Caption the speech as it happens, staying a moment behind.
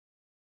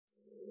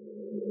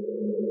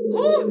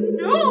Oh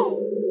no!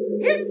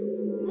 It's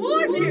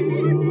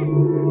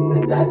morning!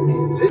 And that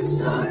means it's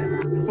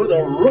time for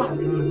the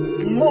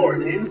Rotten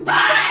Mornings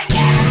Podcast!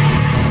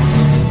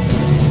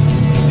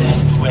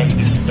 Best way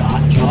to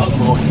start your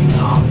morning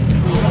off.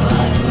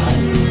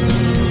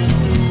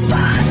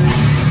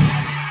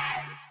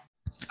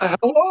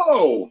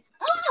 Hello!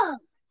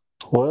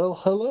 Well,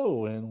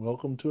 hello, and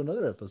welcome to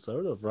another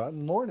episode of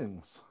Rotten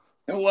Mornings.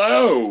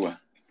 Hello!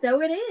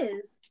 So it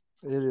is.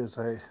 It is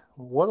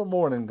what a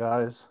morning,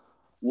 guys.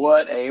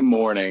 What a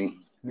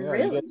morning. Yeah,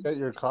 Really? You guys got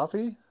your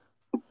coffee?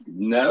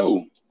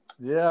 No.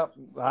 Yeah,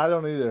 I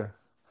don't either.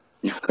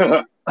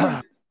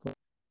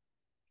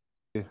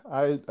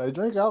 I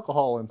drink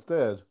alcohol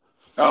instead.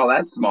 Oh,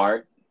 that's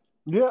smart.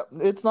 Yeah,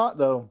 it's not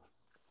though.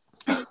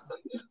 I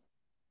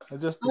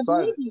just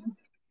decided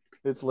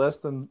it's less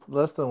than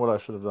what I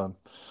should have done.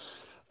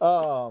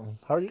 How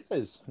are you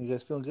guys? You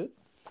guys feeling good?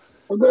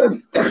 Well,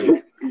 good.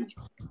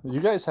 You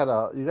guys had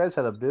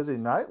a busy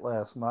night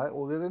last night.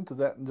 We'll get into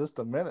that in just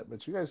a minute,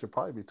 but you guys will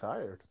probably be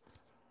tired.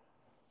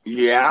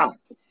 Yeah.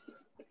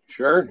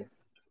 Sure.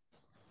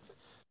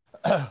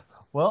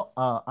 Well,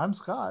 I'm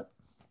Scott.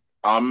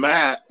 I'm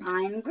Matt.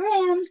 I'm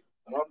Grim.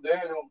 I'm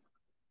Daniel.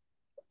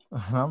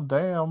 I'm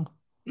damn.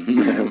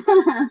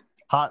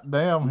 Hot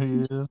damn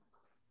he is.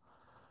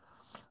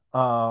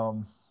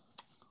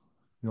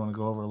 You want to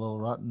go over a little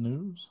rotten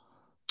news?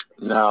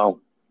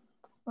 No.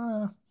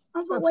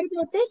 Oh, but what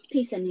about this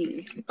piece of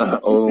news?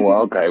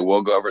 Okay.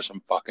 We'll go over some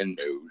fucking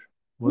news.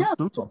 Let's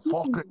do some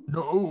fucking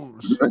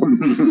news.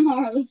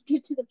 All right, let's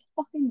get to the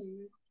fucking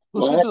news.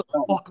 Let's get to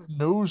the fucking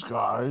news,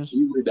 guys.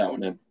 You read that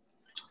one in.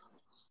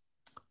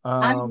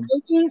 I'm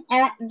looking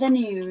at the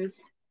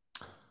news.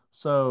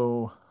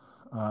 So,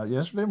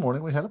 yesterday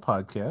morning we had a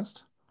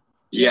podcast.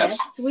 Yes.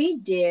 We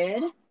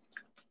did.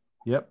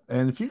 Yep.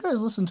 And if you guys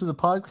listen to the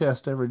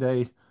podcast every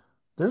day,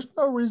 there's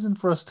no reason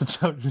for us to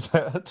tell you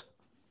that.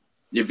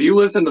 If you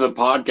listen to the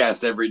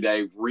podcast every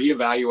day,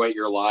 reevaluate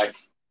your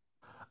life.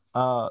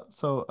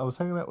 So I was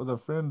hanging out with a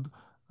friend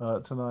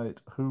tonight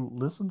who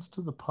listens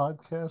to the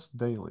podcast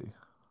daily.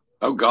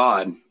 Oh,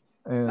 God.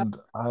 And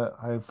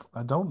I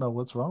don't know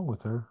what's wrong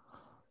with her.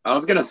 I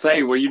was going to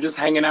say, were you just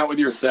hanging out with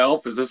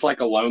yourself? Is this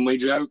like a lonely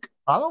joke?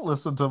 I don't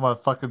listen to my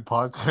fucking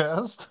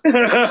podcast.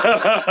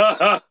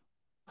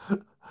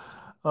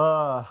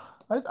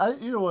 I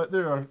you know what?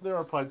 There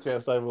are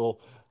podcasts I will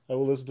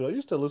listen to. I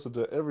used to listen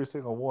to every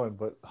single one,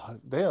 but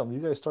damn, you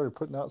guys started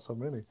putting out so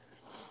many.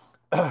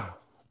 What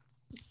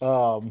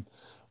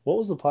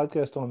was the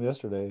podcast on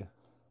yesterday?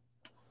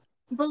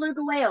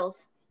 Beluga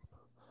whales.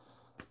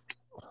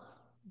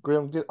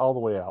 Graham, get all the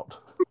way out.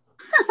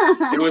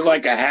 It was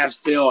like a half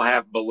still,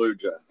 half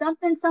beluga.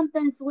 something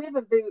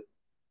swivaboot.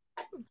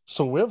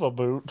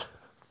 Swivaboot.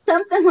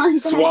 Something like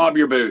that. Swab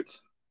your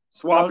boots.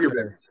 Swab your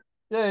Okay. boots.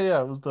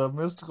 Yeah. It was the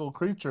mystical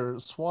creature.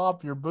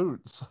 Swap your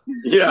boots.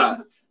 Yeah.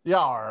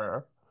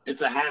 Yar.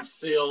 It's a half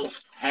seal,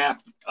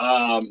 half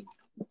Oh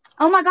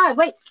my God!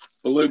 Wait,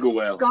 beluga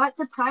whale. Scott's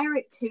a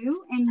pirate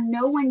too, and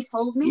no one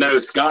told me. No,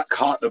 Scott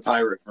caught the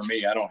pirate for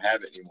me. I don't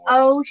have it anymore.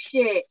 Oh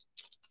shit!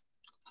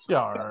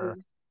 Yar.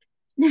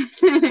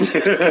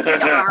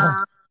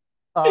 Yarr.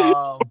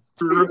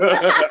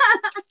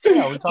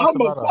 Yeah, we talked I'm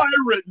about a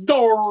pirate.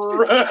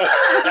 Door.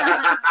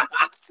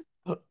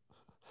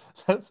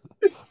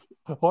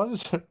 Why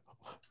is it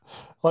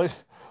like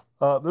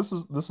this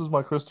is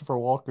my Christopher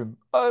Walken.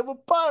 I'm a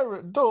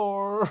pirate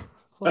door.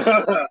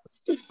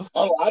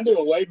 Oh, I do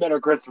a way better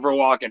Christopher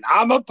Walken.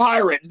 I'm a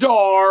pirate.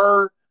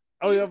 Door.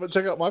 Oh yeah, but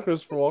check out my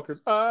Christopher Walken.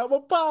 I'm a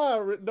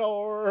pirate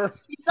door.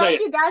 It's like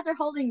you guys are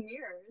holding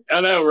mirrors.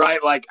 I know,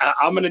 right? Like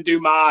I'm gonna do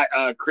my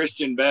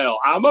Christian Bale.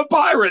 I'm a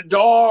pirate.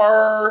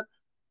 Door.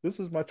 This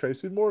is my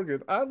Tracy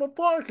Morgan. I'm a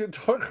pirate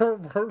door.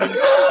 What is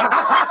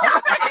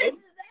that?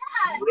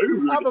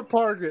 I'm a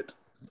target.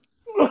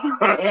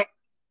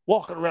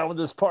 Walking around with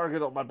this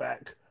target on my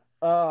back.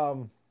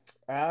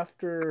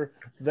 After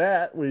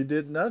that, we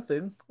did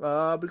nothing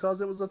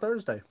because it was a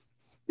Thursday.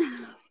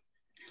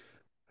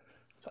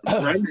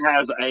 Brent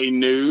has a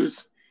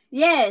news.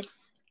 Yes.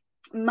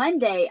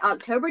 Monday,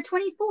 October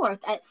 24th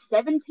at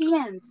 7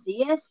 p.m.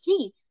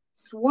 CST,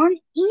 Sworn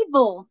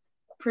Evil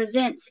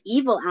presents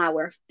Evil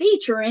Hour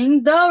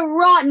featuring the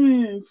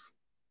Rottens.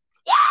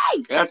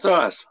 Yay! That's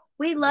us.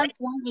 We love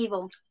Sworn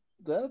Evil.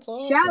 That's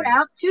awesome. Shout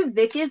out to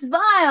Vicus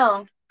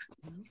Vile.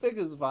 Big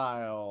as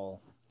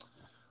Vile.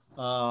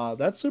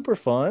 That's super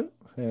fun,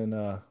 and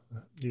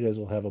you guys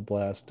will have a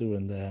blast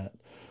doing that.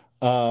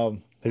 Have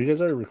you guys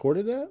already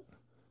recorded that?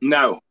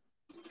 No.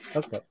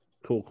 Okay,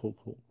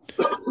 cool.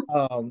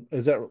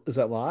 Is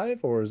that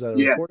live or is that a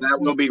Yes, recording?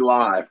 that will be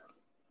live.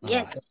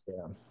 Yes.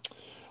 Yeah.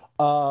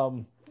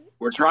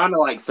 We're trying to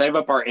like save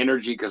up our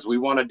energy because we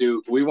want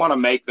to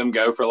make them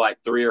go for like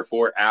 3 or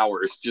 4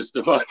 hours just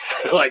to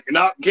like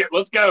not get.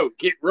 Let's go.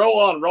 Roll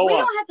on. We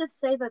don't have to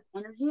save up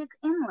energy. It's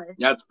endless.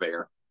 That's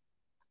fair.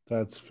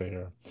 That's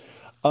fair.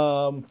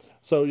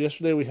 So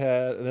yesterday we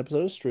had an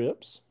episode of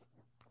Strips.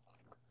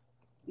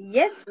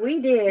 Yes, we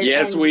did.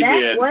 Yes, and we that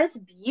did. was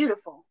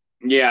beautiful.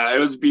 Yeah, it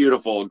was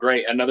beautiful.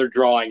 Great. Another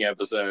drawing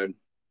episode.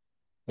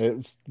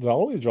 It's the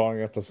only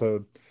drawing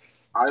episode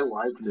I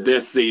liked it.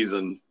 this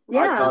season. I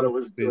thought Yeah. it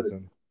was good.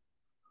 season.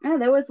 Yeah,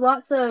 there was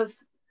lots of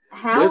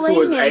howling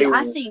was and a-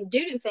 I seen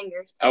doo-doo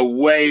fingers. A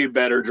way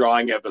better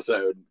drawing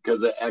episode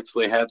because it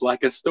actually had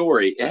like a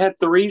story. It had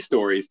 3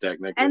 stories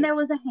technically. And there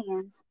was a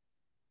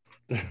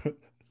hand.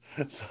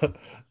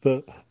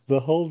 The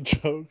whole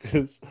joke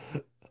is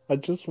I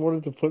just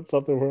wanted to put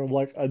something where I'm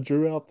like, I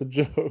drew out the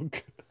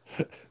joke.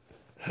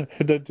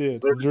 And I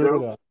did. There we Drew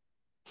go. it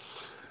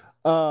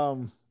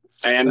out.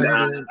 And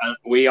And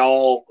we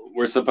all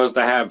were supposed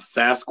to have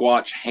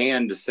Sasquatch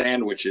hand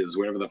sandwiches,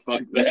 whatever the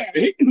fuck that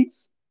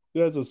means.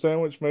 yeah, it's a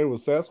sandwich made with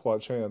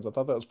Sasquatch hands. I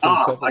thought that was pretty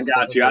Oh, simple. I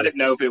got you. I didn't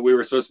know if we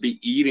were supposed to be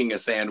eating a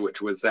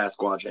sandwich with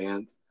Sasquatch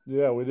hands.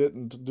 Yeah, we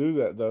didn't do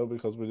that though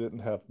because we didn't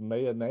have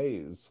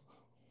mayonnaise.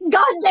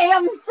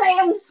 Goddamn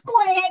Sam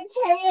Squatch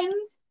hands.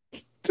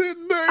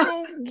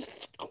 Damn,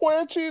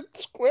 scratch fingers.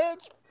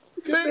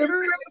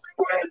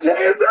 Sasquatch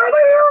hands out of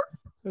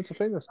It's a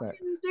finger snack.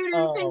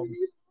 Doo-doo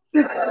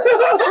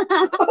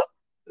Um,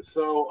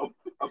 So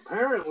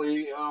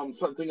apparently,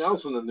 something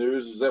else in the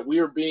news is that we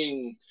are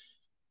being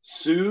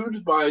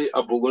sued by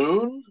a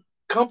balloon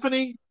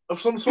company of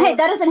some Hey, sort.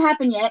 that doesn't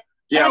happen yet.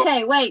 Yeah.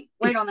 Okay, wait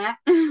on that.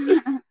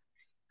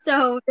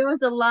 So there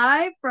was a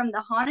live from the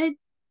Haunted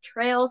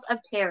Trails of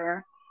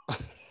Terror.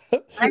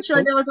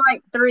 Actually, there was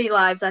like 3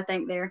 lives, I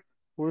think, there.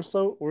 We're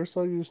so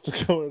used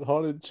to going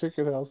haunted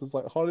chicken house. It's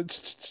like haunted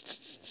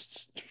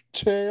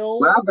trail.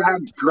 Well, I've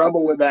had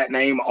trouble with that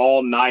name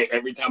all night.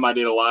 Every time I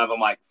did a live, I'm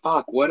like,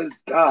 fuck, what is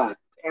God?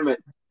 Damn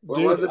it. What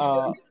was Dude,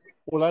 it?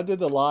 when I did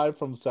the live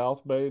from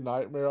South Bay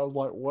Nightmare, I was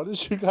like, what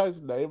is you guys'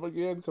 name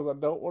again? Because I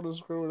don't want to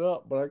screw it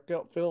up, but I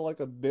kept feeling like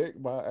a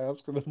dick by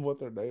asking them what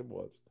their name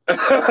was. You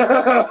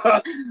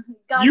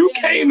Goddamn.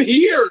 came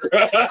here.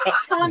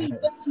 Tommy,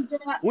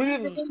 We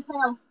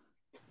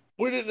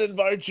didn't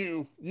invite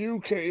you. You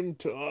came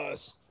to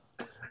us.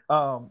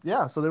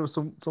 Yeah, so there was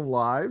some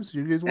lives.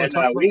 You guys want And to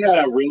talk we about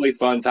had a really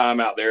fun time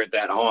out there at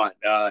that haunt.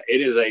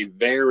 It is a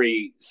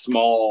very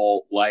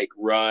small, like,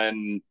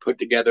 run put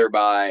together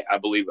by, I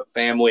believe, a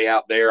family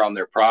out there on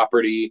their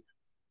property.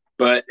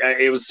 But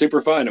it was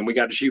super fun, and we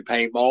got to shoot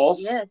paintballs.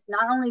 Yes,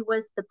 not only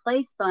was the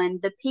place fun,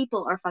 the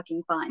people are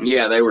fucking fun.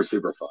 Yeah, they were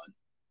super fun.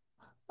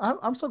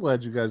 I'm so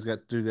glad you guys got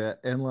to do that,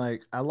 and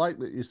like I like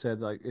that you said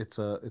like it's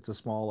a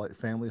small like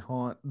family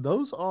haunt.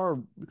 Those are,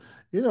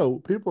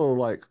 people are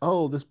like,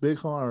 oh, this big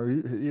haunt. Or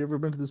you ever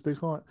been to this big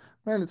haunt?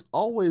 Man, it's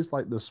always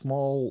like the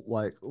small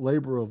like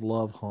labor of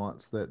love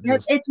haunts that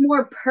just. It's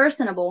more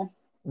personable.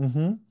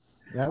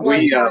 Mm-hmm.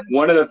 We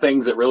one of the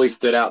things that really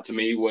stood out to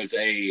me was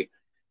you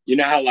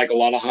know how like a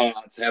lot of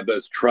haunts have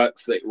those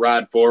trucks that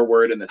ride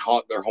forward and then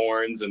honk their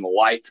horns and the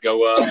lights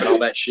go up and all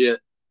that shit.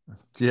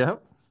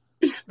 Yep.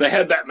 They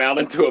had that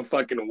mounted to a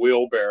fucking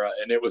wheelbarrow,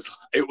 and it was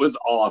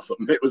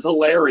awesome. It was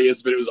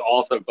hilarious, but it was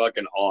also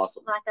fucking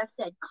awesome. Like I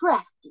said,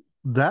 crafty.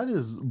 That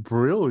is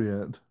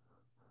brilliant.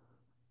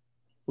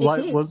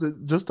 Was it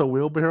just a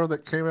wheelbarrow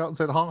that came out and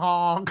said honk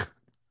honk?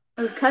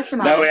 It was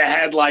customized. No, it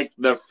had like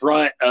the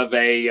front of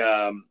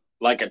a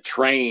like a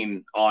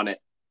train on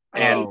it.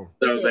 And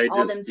so they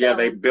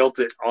they built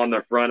it on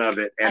the front of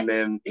it, and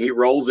then he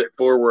rolls it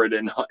forward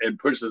and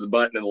pushes the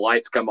button, and the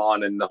lights come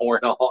on, and the horn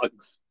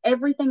honks.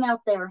 Everything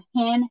out there,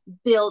 hand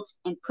built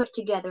and put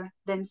together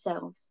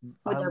themselves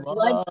with their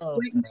blood,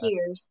 sweat, and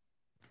tears.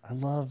 I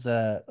love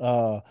that.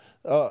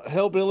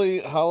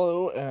 Hellbilly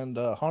Hollow and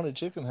Haunted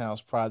Chicken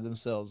House pride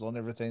themselves on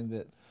everything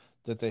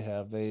that they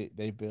have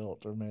they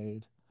built or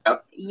made.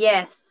 Yep.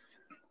 Yes.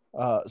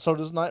 So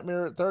does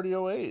Nightmare at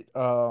 3008.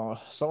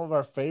 Some of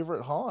our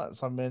favorite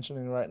haunts I'm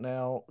mentioning right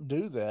now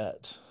do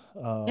that.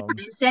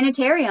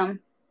 Sanitarium.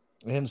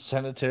 And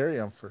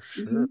Sanitarium for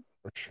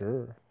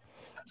sure.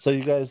 So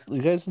you guys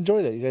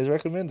enjoy that? You guys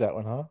recommend that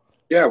one, huh?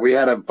 Yeah, we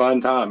had a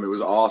fun time. It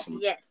was awesome.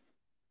 Yes.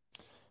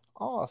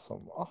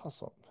 Awesome.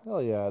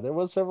 Hell yeah. There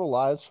was several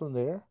lives from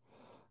there.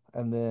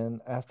 And then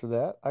after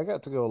that, I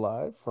got to go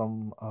live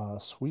from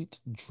Sweet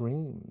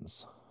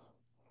Dreams.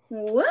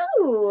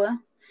 Whoa.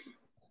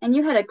 And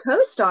you had a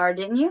co-star,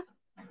 didn't you?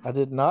 I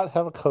did not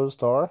have a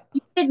co-star. You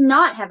did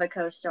not have a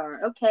co-star.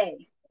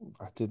 Okay.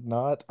 I did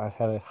not. I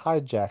had a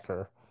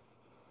hijacker.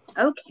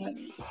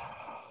 Okay.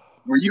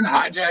 Were you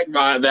hijacked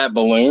by that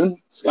balloon,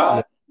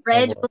 Scott?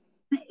 Red balloon.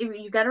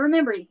 You got to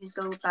remember, you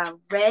go by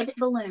red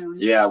balloon.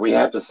 Yeah, we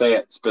have to say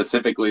it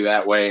specifically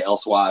that way,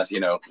 elsewise,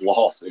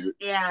 lawsuit.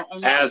 Yeah.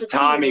 And as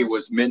Tommy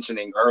was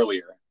mentioning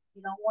earlier.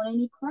 You don't want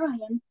any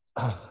crying.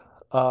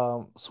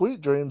 Sweet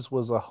Dreams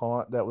was a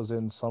haunt that was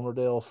in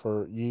Summerdale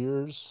for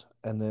years,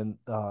 and then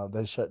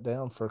they shut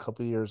down for a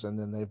couple of years, and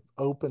then they've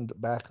opened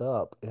back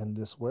up in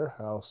this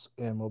warehouse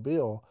in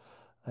Mobile,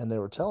 and they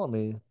were telling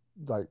me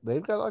like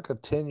they've got like a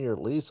 10-year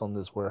lease on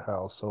this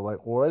warehouse. So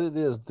like what it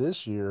is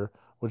this year,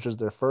 which is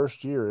their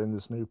first year in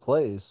this new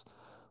place,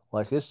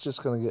 like it's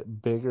just gonna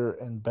get bigger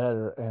and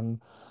better.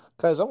 And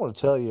guys, I want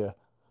to tell you,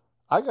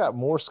 I got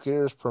more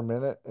scares per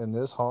minute in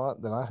this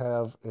haunt than I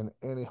have in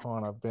any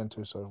haunt I've been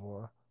to so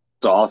far.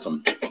 It's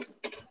awesome.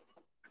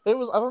 It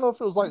was, I don't know if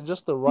it was like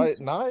just the right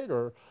night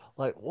or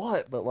like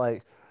what, but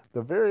like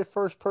The very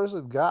first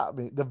person got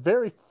me. The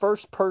very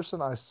first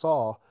person I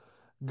saw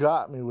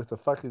got me with a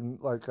fucking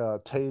like a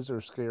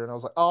taser scare, and I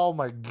was like, "Oh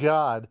my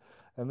god!"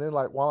 And then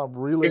like while I'm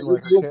reeling,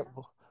 like I can't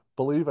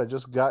believe I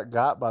just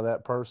got by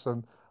that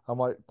person. I'm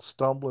like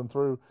stumbling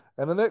through,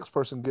 and the next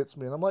person gets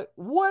me, and I'm like,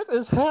 "What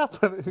is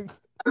happening?"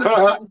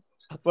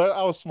 But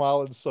I was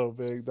smiling so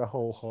big, the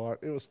whole heart.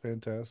 It was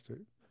fantastic.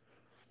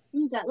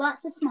 You got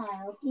lots of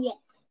smiles. Yes.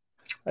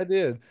 I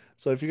did.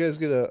 So if you guys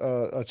get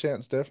a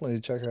chance, definitely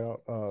check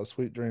out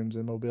Sweet Dreams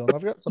in Mobile, and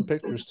I've got some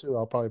pictures too.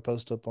 I'll probably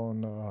post up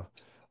on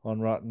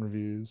Rotten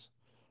Reviews.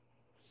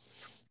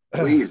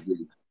 Please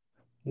do.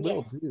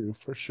 Will do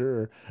for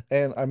sure.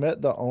 And I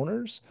met the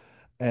owners,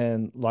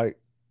 and like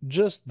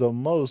just the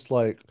most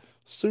like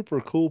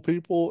super cool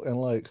people, and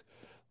like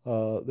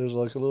there's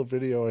like a little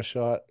video I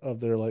shot of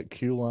their like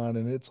queue line,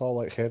 and it's all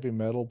like heavy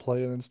metal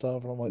playing and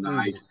stuff, and I'm like,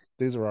 Nice.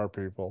 these are our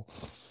people.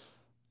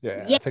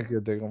 Yeah, Yeah. I think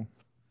you'll dig them.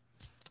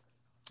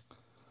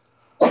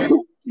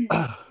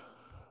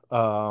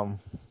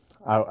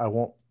 I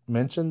won't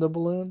mention the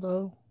balloon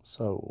though.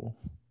 So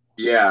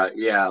yeah.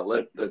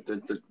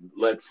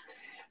 Let's.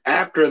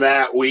 After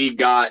that, we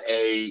got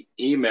a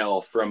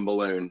email from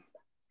Balloon.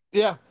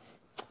 yeah,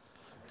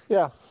 we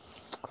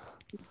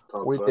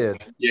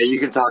did. Yeah, you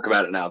can talk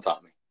about it now,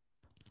 Tommy.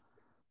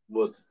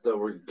 What, that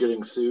we're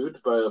getting sued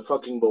by a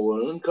fucking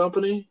balloon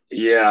company?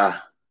 Yeah,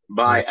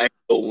 by a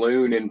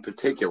balloon in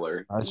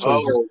particular. I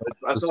thought it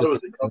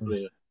was the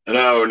company.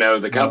 No,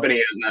 the company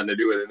has nothing to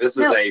do with it. This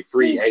is a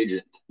free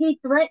agent. He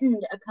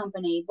threatened a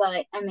company,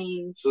 but I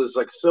mean, so it's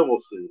like a civil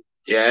suit.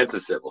 Yeah, it's a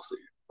civil suit.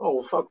 Oh,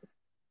 well, fuck.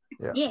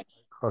 Yeah.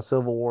 A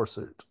Civil War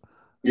suit.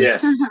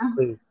 Yes.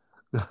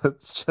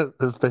 It's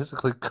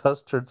basically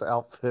Custard's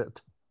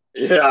outfit.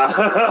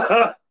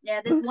 Yeah.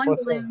 Yeah, this one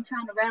balloon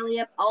trying to rally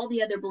up all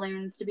the other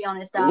balloons to be on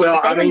his side. Well,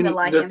 I mean,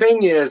 the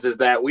thing is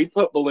that we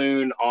put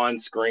Balloon on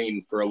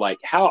screen for like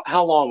how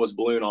long was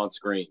Balloon on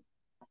screen?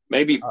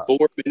 Maybe 4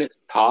 minutes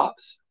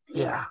tops.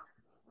 Yeah.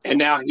 And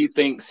now he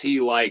thinks he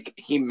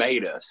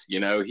made us,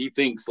 you know. He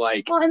thinks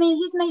like, well, I mean,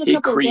 he's made a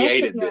couple of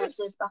guest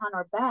appearances behind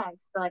our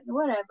backs, but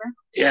whatever.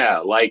 Yeah,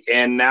 like,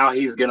 and now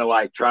he's gonna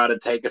like try to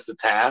take us to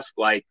task.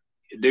 Like,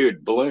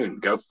 dude, Balloon,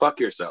 go fuck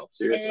yourself.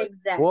 Seriously.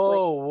 Exactly.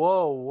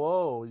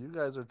 Whoa! You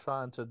guys are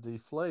trying to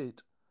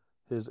deflate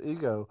his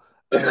ego.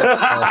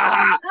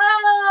 Oh!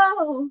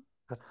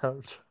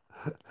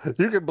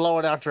 You can blow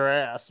it out your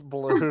ass,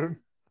 Balloon.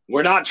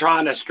 We're not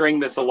trying to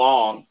string this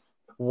along.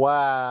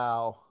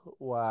 Wow.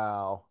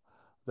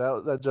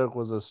 That joke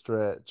was a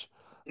stretch.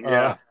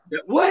 Yeah.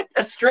 What?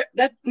 A stretch?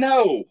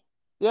 No.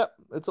 Yep,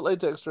 it's a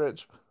latex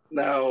stretch.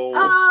 No.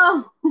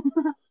 Oh.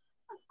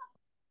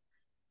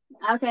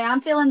 Okay, I'm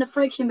feeling the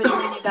friction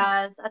between you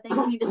guys. I think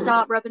we need to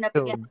stop rubbing up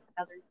against each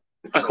other.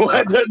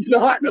 That's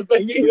not a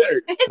thing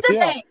either. It's a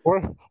thing.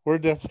 We're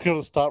definitely going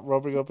to stop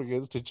rubbing up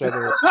against each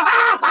other.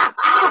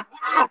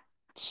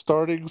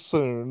 Starting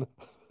soon.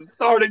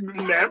 Starting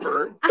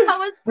never. I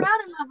was proud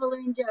of my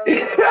balloon joke.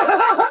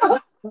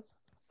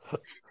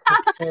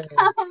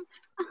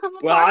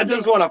 Well, I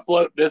just want to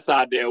float this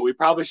idea. We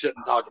probably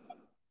shouldn't talk about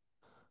it.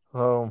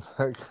 Oh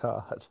my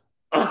god.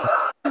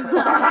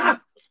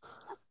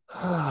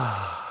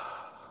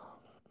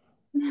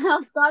 Now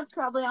Scott's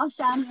probably all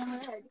shiny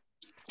and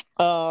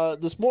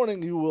red. This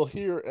morning you will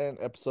hear an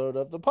episode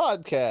of the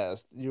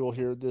podcast. You will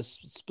hear this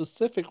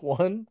specific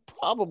one,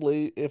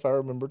 probably, if I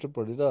remember to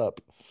put it up.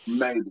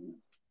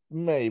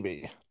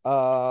 Maybe.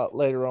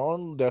 Later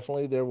on,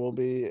 definitely there will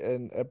be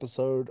an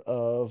episode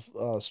of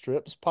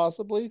strips,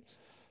 possibly.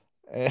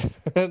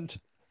 And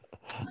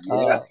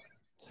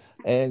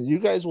and you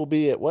guys will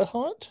be at what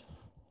haunt?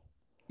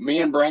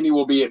 Me and Brandy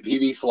will be at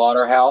PB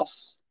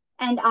Slaughterhouse.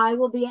 And I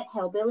will be at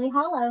Hellbilly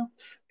Hollow.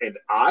 And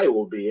I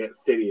will be at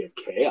City of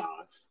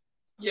Chaos.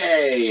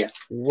 Yay!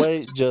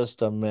 Wait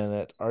just a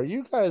minute. Are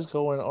you guys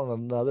going on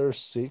another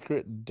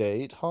secret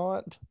date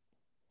haunt?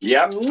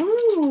 Yep.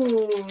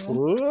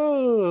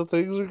 Ooh,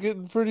 things are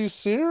getting pretty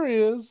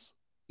serious.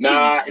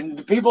 Nah,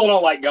 people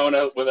don't like going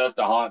out with us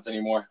to haunts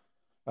anymore.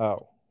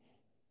 Oh.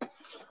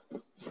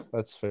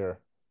 That's fair.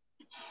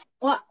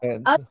 Well,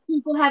 other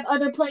people have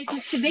other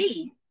places to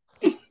be.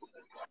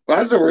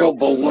 That's a real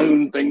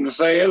balloon thing to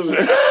say, isn't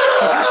it?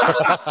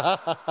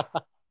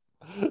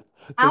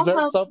 I'll that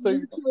help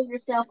something? you kill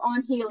yourself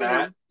on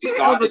helium.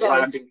 Scott is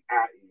laughing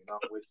at you,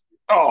 not with you.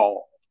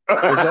 Oh.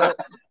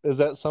 Is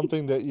that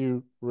something that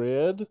you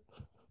read?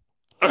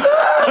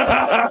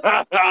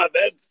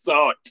 That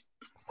sucks.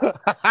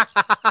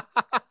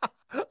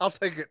 I'll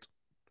take it.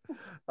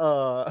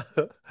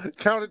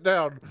 Count it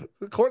down.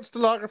 Court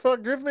stenographer,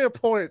 give me a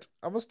point.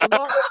 I'm a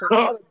stenographer,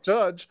 not a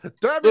judge.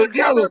 Damn it,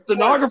 The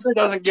stenographer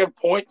doesn't give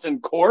points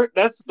in court.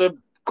 That's the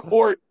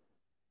court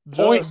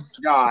points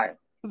guy.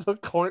 The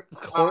court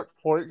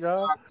point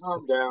guy.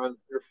 Calm down.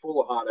 You're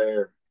full of hot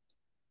air.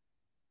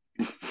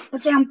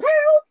 Put down,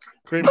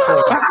 Cream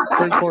corn.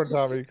 Cream corn,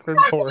 Tommy. Cream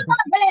corn.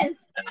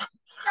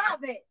 Stop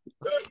it.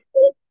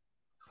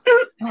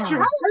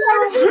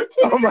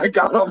 Oh my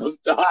god, I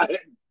almost died.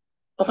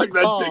 Like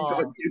that thing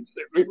going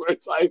to me where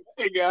it's like,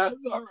 hey guys,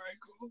 all right,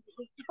 cool.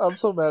 I'm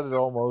so mad at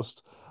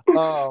almost.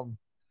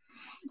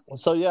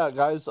 So yeah,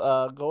 guys,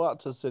 go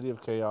out to City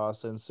of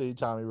Chaos and see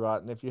Tommy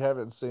Rotten. If you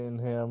haven't seen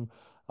him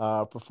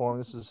perform,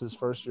 this is his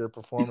first year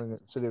performing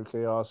at City of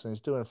Chaos, and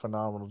he's doing a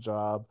phenomenal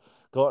job.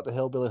 Go out to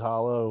Hillbilly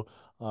Hollow.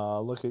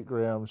 Look at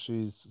Grim.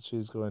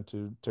 She's going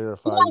to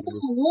terrify you.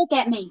 Look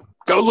at me.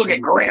 Go look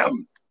at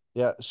Grim.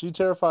 Yeah, she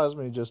terrifies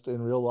me just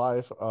in real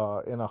life,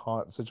 in a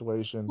haunt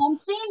situation. Come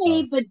see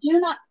me, but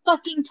do not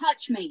fucking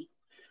touch me.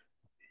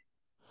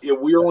 Yeah,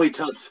 we only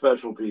touch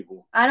special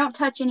people. I don't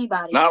touch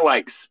anybody. Not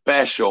like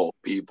special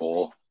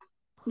people.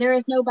 There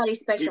is nobody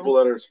special. People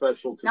that are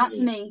special to Not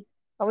to me.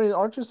 I mean,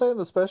 aren't you saying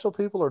the special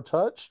people are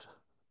touched?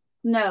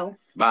 No.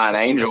 By an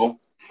angel.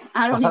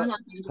 I don't even like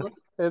angels.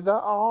 In the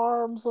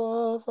arms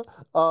of...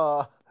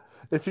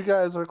 if you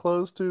guys are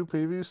close to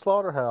PV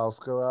Slaughterhouse,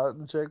 go out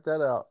and check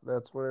that out.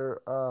 That's where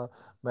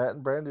Matt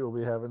and Brandy will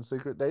be having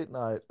secret date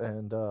night,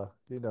 and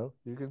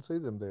you can see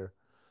them there.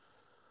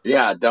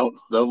 Yeah, don't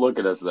look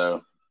at us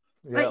though.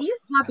 Yeah. But you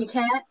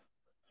copycat.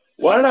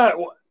 Why did I?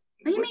 What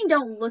do you mean?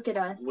 Don't look at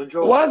us?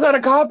 Why is that a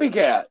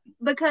copycat?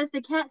 Because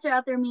the cats are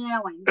out there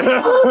meowing.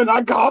 And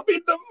I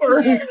copied them.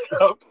 Or... Yes.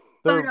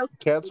 Their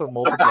cats are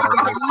multiplying.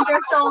 I want their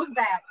souls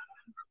back.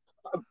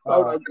 I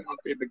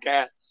copied the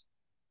cats.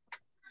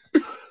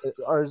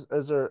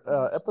 Is there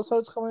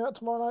episodes coming out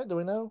tomorrow night? Do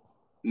we know?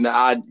 No,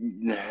 I don't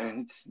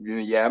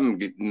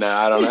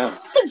know.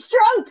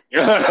 Stroke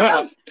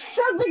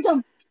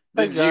victim.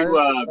 Hey Did guys,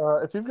 you,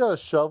 if you've got a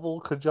shovel,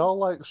 could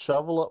y'all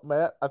shovel up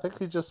Matt? I think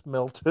he just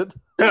melted.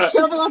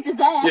 Shovel up his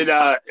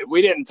ass.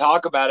 We didn't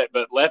talk about it,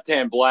 but Left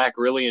Hand Black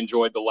really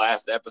enjoyed the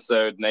last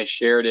episode, and they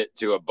shared it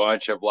to a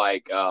bunch of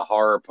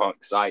horror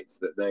punk sites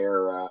that they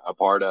are a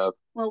part of.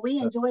 Well, we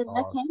enjoyed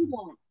Left Hand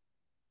Black.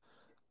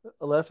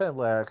 Left Hand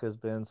Black has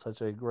been such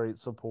a great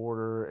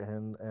supporter,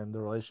 and the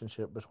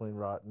relationship between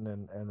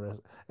Rotten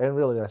and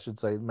really I should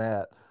say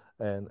Matt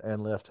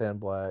and Left Hand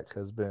Black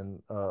has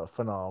been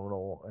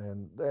phenomenal.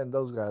 And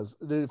those guys,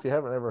 dude, if you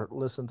haven't ever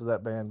listened to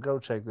that band, go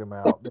check them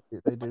out.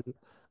 They do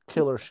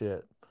killer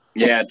shit.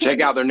 Yeah,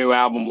 check out their new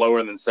album,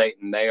 Lower Than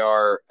Satan.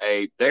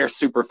 They're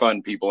super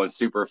fun people and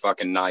super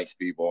fucking nice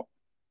people.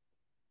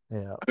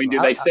 Yeah, I mean,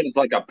 dude, they sent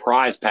us a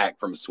prize pack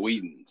from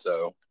Sweden,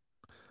 so.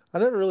 I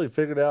never really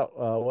figured out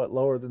what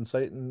Lower Than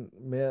Satan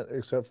meant,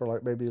 except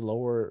for maybe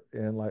lower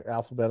in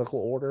alphabetical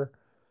order.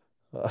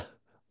 Bob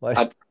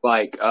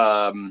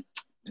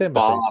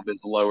is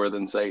lower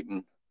than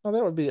Satan. Oh,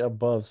 that would be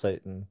above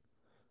Satan.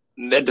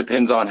 That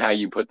depends on how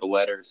you put the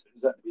letters.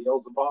 Is that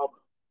Beelzebub?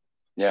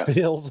 Yeah.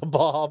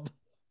 Beelzebub.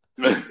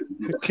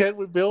 Can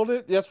we build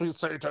it? Yes, we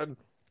Satan.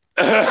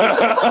 Fucking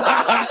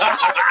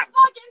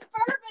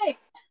perfect.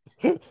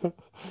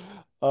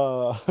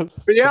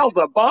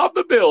 Beelzebub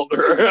the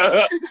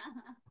Builder.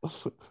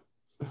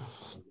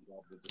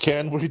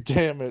 Can we?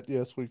 Damn it.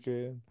 Yes, we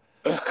can.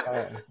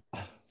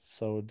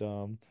 So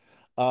dumb.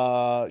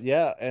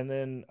 Yeah, and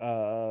then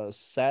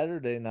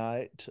Saturday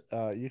night,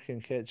 you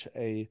can catch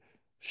a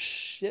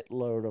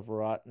shitload of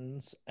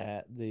Rottens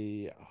at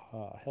the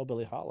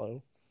Hillbilly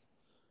Hollow.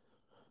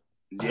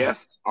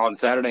 Yes, on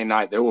Saturday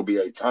night there will be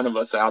a ton of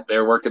us out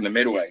there working the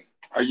Midway.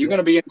 Are you going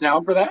to be in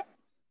town for that?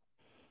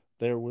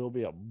 There will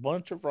be a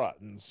bunch of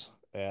Rottens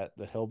at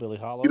the Hillbilly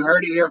Hollow. You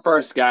heard it here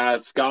first,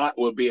 guys. Scott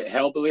will be at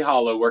Hillbilly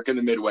Hollow working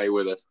the Midway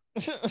with us.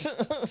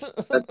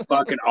 That's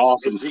fucking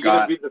awesome, Is he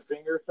Scott. going to be the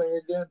finger thing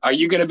again? Are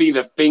you going to be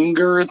the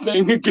finger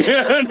thing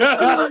again?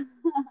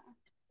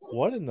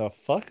 What in the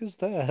fuck is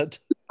that?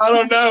 I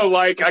don't know.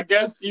 I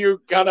guess you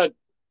kind of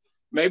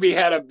maybe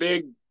had a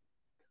big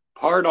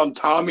part on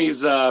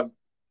Tommy's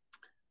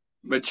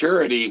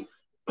maturity.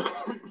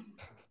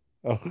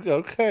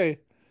 Okay.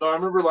 So I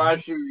remember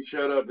last year you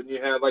showed up and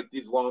you had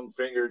these long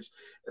fingers,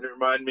 and it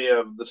reminded me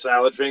of the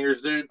salad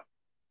fingers, dude.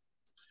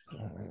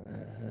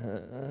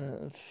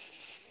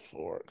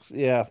 Forks.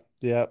 Yeah.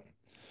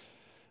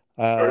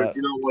 Or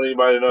you don't want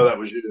anybody to know that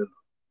was you.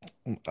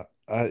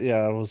 Yeah,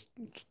 I was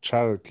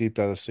trying to keep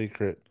that a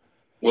secret.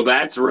 Well,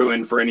 that's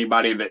ruined for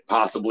anybody that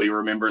possibly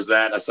remembers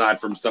that, aside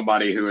from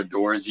somebody who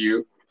adores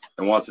you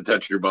and wants to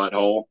touch your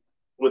butthole.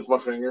 With my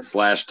finger.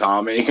 /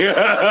 Tommy.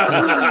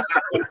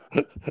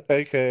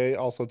 AKA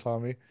also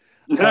Tommy.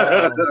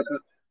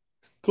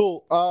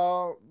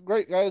 Cool.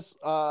 Great, guys.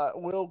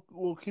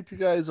 We'll keep you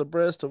guys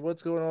abreast of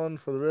what's going on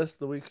for the rest of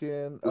the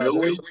weekend.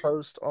 There's a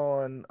post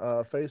on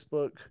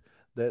Facebook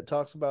that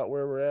talks about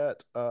where we're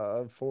at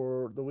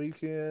for the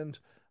weekend.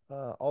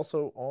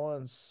 Also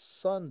on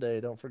Sunday,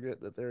 don't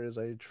forget that there is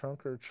a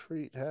trunk or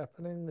treat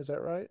happening. Is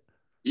that right?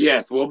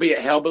 Yes, we'll be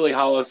at Hillbilly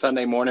Hollow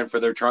Sunday morning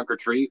for their trunk or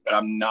treat, but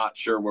I'm not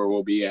sure where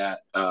we'll be at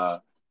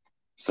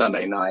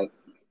Sunday night.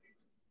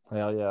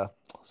 Hell yeah.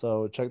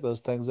 So check those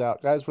things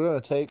out. Guys, we're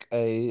going to take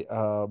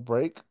a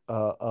break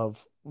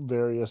of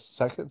various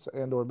seconds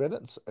and or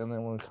minutes, and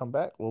then when we come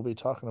back, we'll be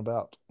talking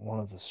about one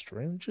of the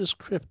strangest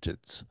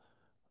cryptids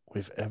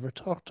we've ever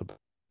talked about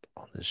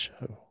on this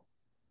show.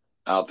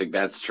 I don't think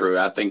that's true.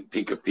 I think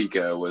Pika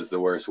Pika was the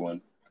worst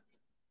one.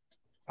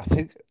 I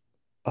think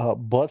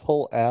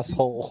butthole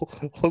asshole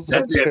was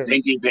That's up there.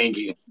 Pinky.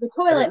 The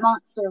toilet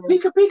monster.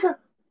 Pika Pika.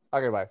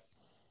 Okay, bye.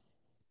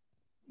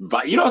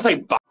 But you don't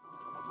say.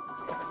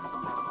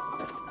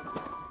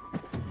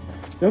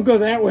 Don't go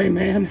that way,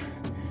 man.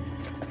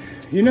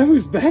 You know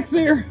who's back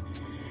there?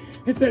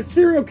 It's that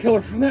serial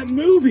killer from that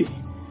movie.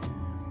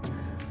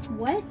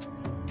 What?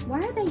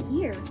 Why are they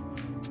here?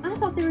 I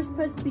thought they were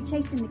supposed to be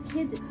chasing the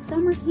kids at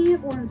summer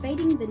camp or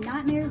invading the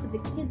nightmares of the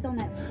kids on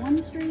that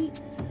one street.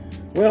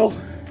 Well,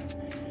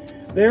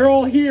 they're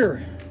all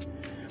here.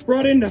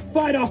 Brought in to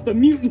fight off the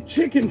mutant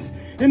chickens,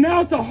 and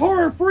now it's a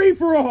horror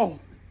free-for-all.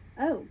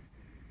 Oh.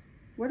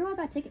 Where do I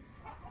buy tickets?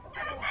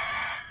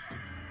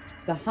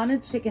 The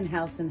Haunted Chicken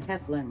House in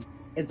Heflin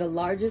is the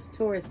largest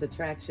tourist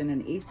attraction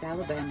in East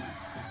Alabama.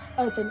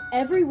 Open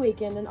every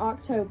weekend in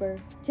October.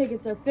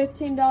 Tickets are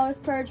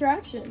 $15 per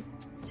attraction.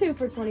 2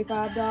 for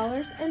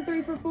 $25 and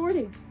 3 for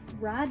 $40.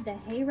 Ride the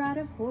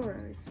Hayride of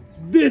Horrors.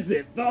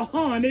 Visit the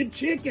Haunted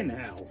Chicken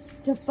House.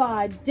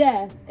 Defy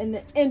death in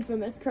the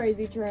infamous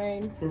Crazy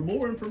Train. For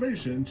more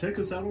information, check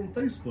us out on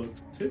Facebook,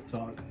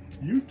 TikTok,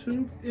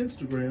 YouTube,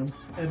 Instagram,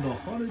 and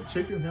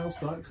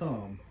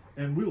thehauntedchickenhouse.com.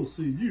 And we'll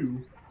see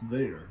you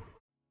there.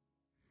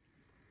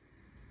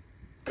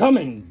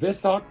 Coming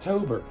this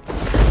October.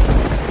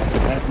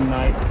 As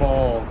night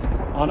falls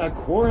on a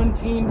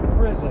quarantined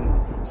prison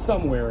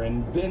somewhere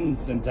in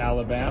Vincent,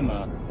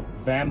 Alabama,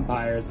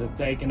 vampires have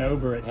taken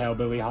over at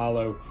Hellbilly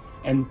Hollow,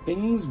 and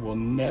things will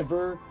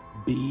never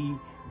be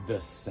the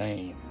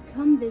same.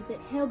 Come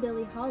visit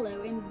Hellbilly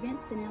Hollow in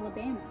Vincent,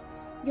 Alabama.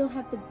 You'll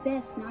have the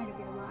best night of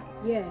your life.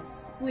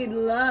 Yes, we'd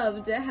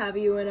love to have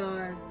you in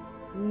our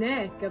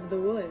neck of the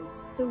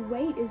woods. The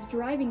wait is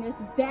driving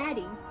us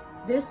batty.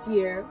 This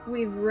year,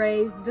 we've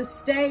raised the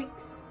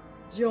stakes.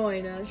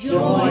 Join us.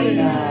 Join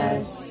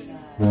us.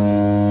 One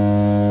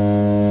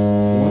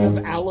of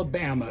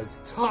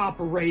Alabama's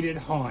top-rated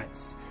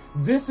haunts.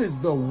 This is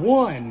the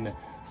one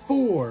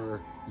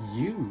for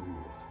you.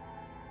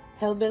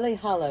 Hellbilly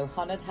Hollow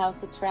Haunted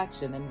House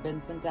Attraction in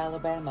Vincent,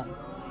 Alabama.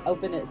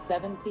 Open at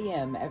 7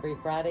 p.m. every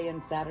Friday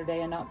and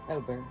Saturday in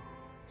October.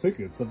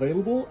 Tickets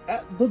available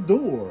at the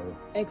door.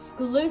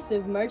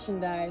 Exclusive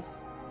merchandise.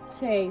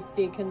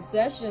 Tasty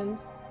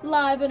concessions.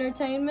 Live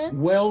entertainment.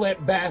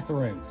 Well-lit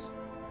bathrooms.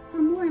 For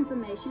more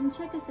information,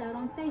 check us out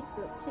on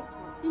Facebook,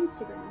 TikTok,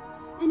 Instagram,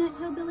 and at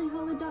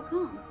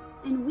hellbillyhollow.com.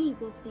 And we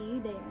will see you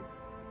there.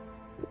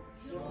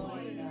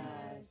 Join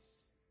us.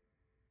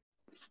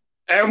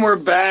 And we're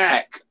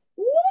back.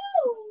 Woo!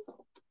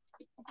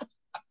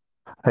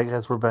 Hey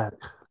guys, we're back.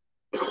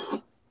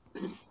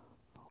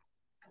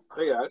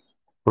 Hey guys.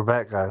 We're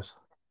back, guys.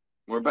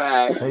 We're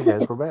back. Hey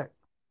guys, we're back.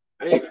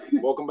 Hey,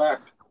 welcome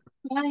back.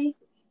 Bye.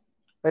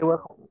 Hey,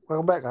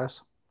 welcome back,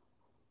 guys.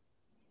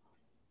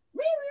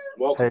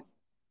 Welcome.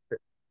 Hey,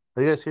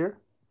 are you guys here?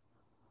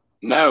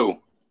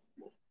 No.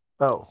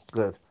 Oh,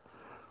 good.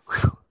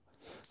 Whew.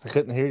 I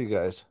couldn't hear you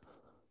guys.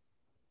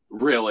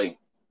 Really?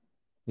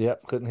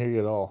 Yep, couldn't hear you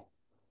at all.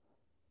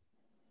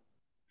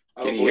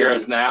 Can you hear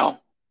us now?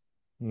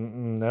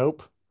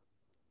 Nope.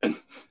 Having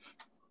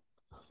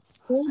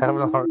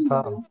a hard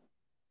time.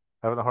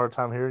 Having a hard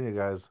time hearing you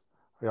guys.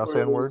 Are y'all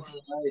saying words?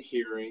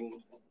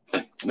 Hearing.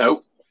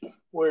 Nope.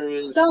 Where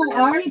is? Sorry, I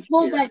already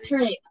pulled that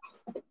trick.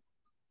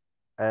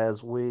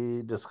 As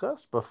we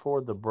discussed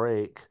before the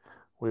break,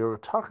 we were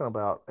talking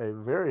about a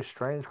very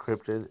strange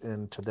cryptid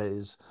in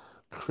today's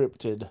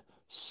cryptid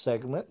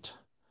segment.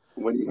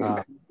 What do you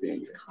mean?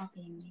 He's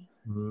copying me.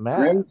 Matt,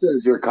 Grim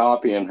says you're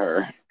copying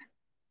her.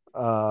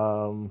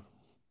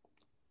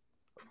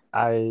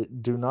 I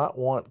do not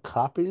want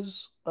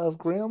copies of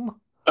Grim.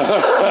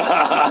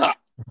 That's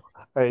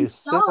A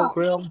single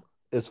Grim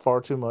is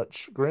far too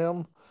much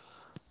Grim.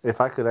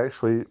 If I could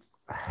actually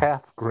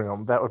half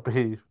Grim, that would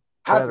be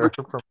better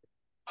for me.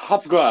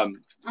 Half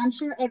Grim. I'm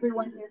sure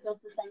everyone here feels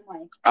the same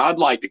way. I'd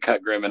like to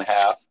cut Grim in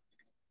half.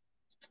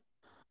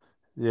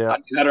 Yeah.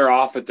 I'd cut her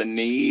off at the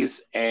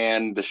knees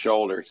and the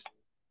shoulders.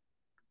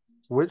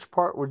 Which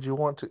part would you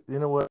want to? You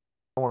know what?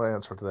 I want to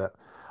answer to that.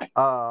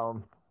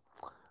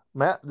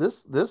 Matt,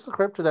 this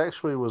cryptid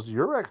actually was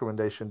your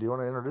recommendation. Do you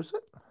want to introduce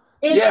it?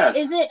 Yes.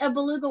 Is it a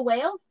beluga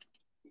whale?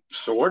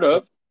 Sort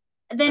of.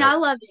 Then I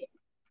love it.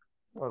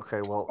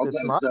 Okay, well, Okay,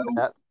 it's not so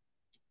that.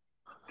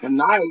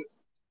 Tonight,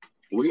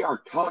 we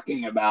are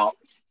talking about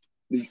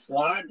the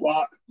slide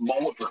rock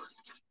bolter.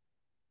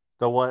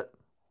 The what?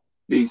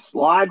 The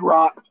slide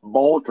rock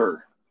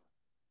bolter.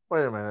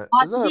 Wait a minute.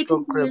 Is that a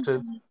book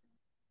cryptid?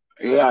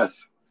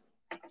 Yes.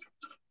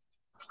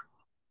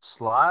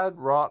 Slide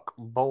rock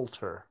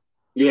bolter.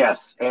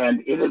 Yes,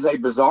 and it is a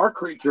bizarre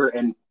creature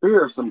and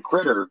fearsome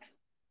critter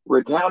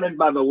recounted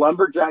by the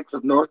lumberjacks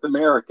of North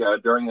America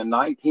during the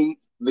 19th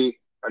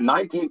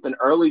and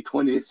early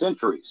 20th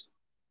centuries.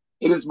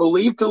 It is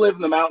believed to live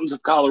in the mountains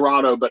of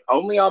Colorado, but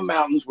only on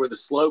mountains where the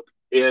slope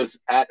is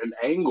at an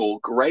angle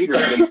greater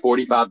than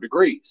 45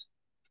 degrees.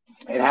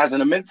 It has an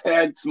immense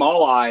head,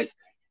 small eyes,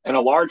 and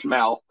a large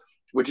mouth,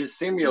 which is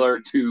similar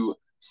to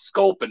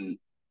sculpin.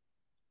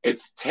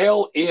 Its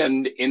tail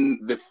end in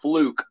the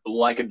fluke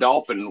like a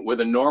dolphin with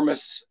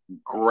enormous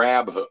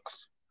grab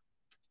hooks.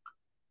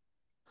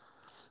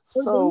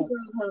 So,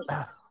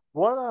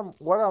 what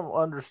I'm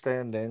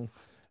understanding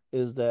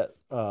is that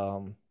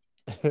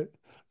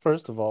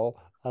first of all,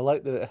 I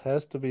like that it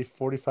has to be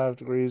 45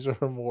 degrees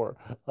or more.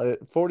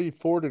 Like at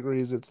 44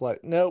 degrees, it's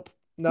like, nope,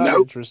 not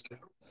Nope. interested.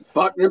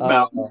 Fuck this Uh,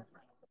 mountain.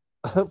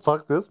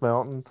 fuck this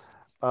mountain.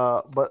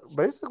 But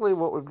basically,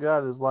 what we've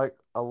got is like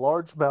a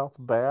largemouth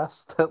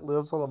bass that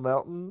lives on a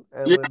mountain,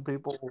 and Yeah. when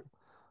people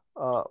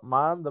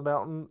mine the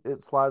mountain,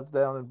 it slides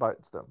down and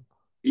bites them.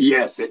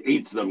 Yes, it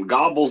eats them,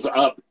 gobbles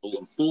up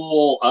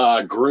full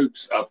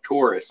groups of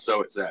tourists,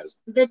 so it says.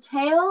 The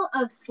tale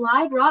of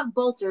Slide Rock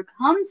Bolter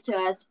comes to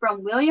us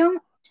from William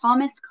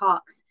Thomas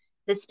Cox,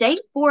 the state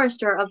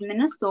forester of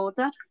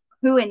Minnesota,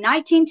 who in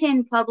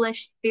 1910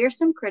 published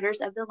Fearsome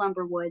Critters of the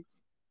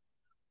Lumberwoods.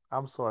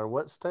 I'm sorry,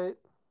 what state?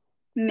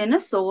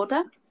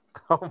 Minnesota.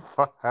 Oh,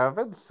 for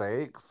heaven's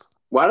sakes.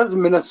 Why does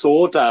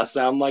Minnesota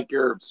sound like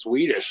you're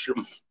Swedish?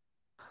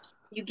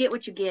 You get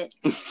what you get.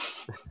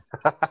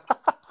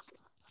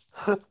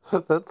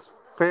 That's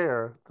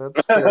fair.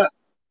 That's fair.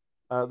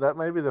 That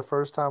may be the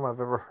first time I've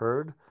ever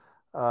heard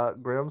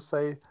Grim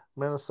say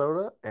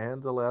Minnesota,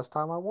 and the last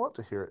time I want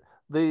to hear it.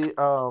 The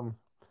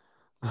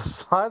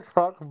slide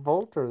rock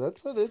bolter.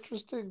 That's an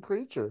interesting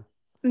creature.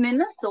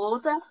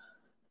 Minnesota.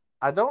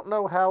 I don't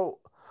know how.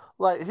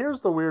 Like, here's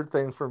the weird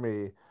thing for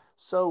me.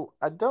 So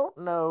I don't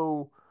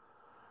know.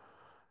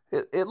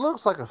 It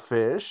looks like a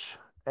fish,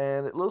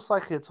 and it looks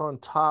like it's on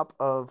top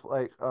of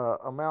like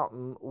a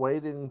mountain,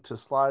 waiting to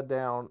slide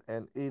down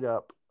and eat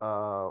up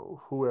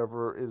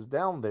whoever is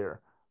down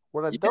there.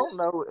 What I don't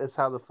know is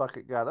how the fuck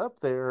it got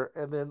up there,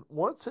 and then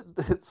once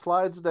it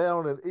slides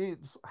down and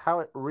eats, how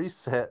it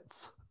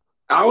resets.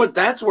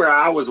 That's where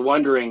I was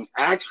wondering.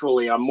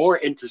 Actually, I'm more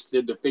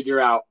interested to figure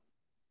out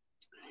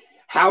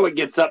how it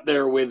gets up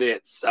there with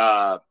its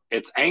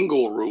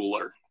angle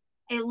ruler.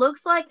 It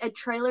looks like a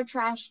trailer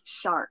trash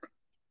shark.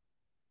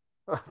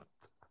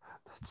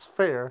 That's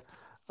fair.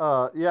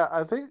 Yeah,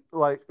 I think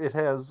like it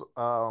has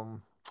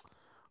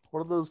what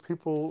are those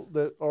people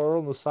that are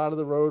on the side of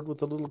the road with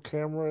the little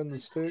camera and the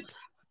stick?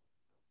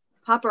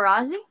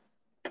 Paparazzi?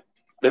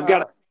 They've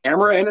got a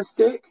camera and a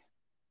stick?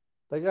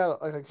 They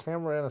got like a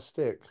camera and a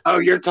stick. Oh,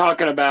 you're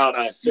talking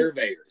about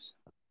surveyors.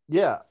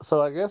 Yeah,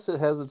 so I guess it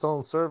has its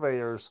own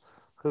surveyors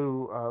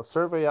who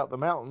survey out the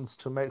mountains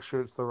to make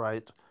sure it's the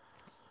right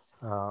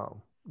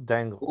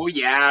dangle. Oh,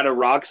 yeah, the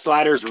rock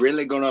slider's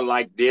really going to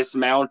like this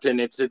mountain.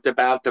 It's at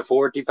about the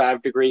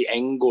 45-degree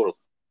angle.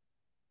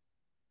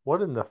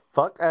 What in the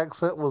fuck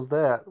accent was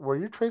that? Were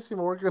you Tracy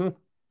Morgan?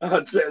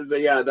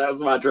 Yeah, that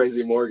was my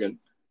Tracy Morgan.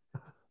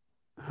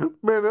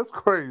 Man, that's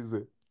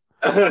crazy.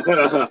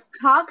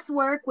 Cox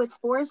work with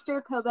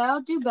Forester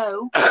Cobell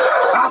Dubois.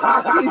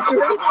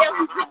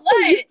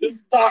 Just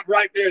stop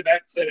right there,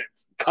 that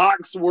sentence.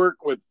 Cox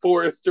work with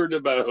Forester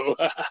Dubois.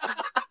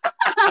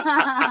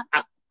 I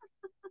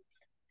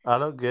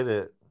don't get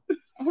it.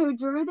 Who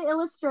drew the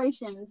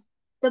illustrations.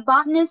 The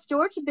botanist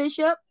George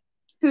Bishop,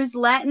 whose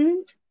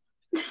Latin...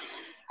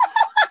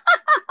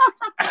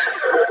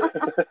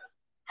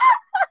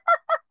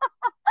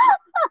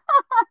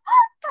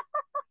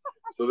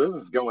 So this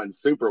is going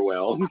super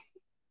well.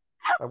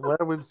 I'm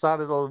glad we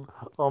decided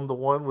on the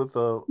one with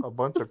a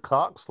bunch of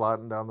cocks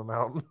sliding down the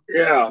mountain.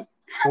 Yeah.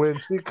 When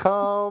she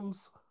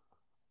comes.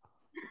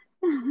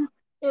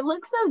 It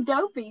looks so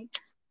dopey.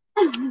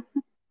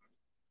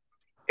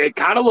 It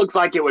kind of looks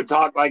like it would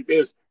talk like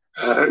this.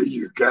 Hey,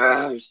 you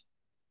guys,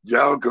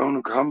 y'all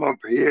gonna come up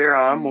here?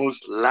 I'm gonna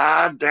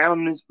slide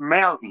down this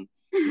mountain,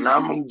 and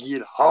I'm gonna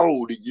get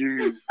hold of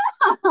you.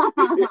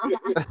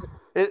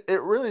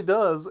 It really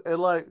does. And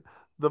like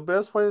the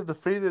best way to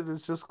defeat it is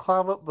just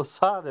climb up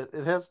beside it.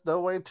 It has no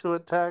way to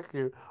attack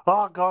you.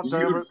 Oh, god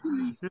damn it.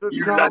 You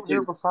didn't come up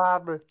here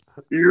beside me.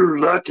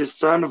 You lucky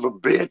son of a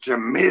bitch, I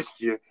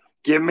missed you.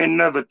 Give me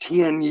another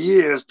 10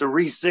 years to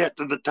reset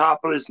to the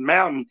top of this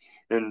mountain,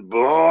 and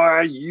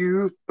boy,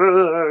 you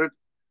fucked.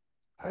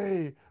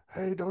 Hey,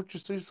 don't you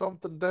see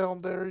something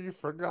down there you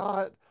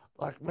forgot?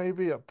 Like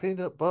maybe a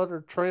peanut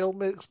butter trail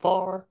mix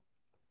bar?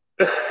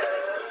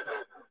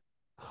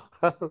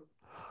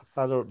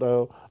 I don't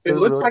know. It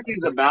looks like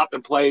he's about to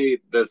play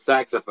the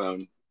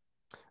saxophone.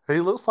 He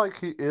looks like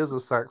he is a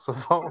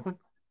saxophone.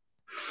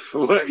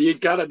 Well, he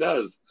kind of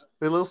does.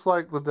 He looks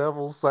like the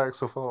devil's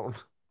saxophone.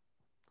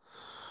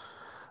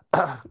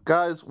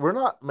 Guys, we're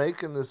not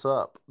making this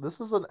up. This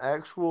is an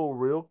actual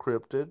real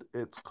cryptid.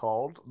 It's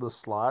called the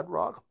Slide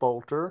Rock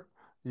Bolter.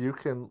 You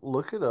can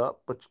look it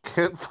up, but you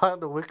can't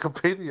find a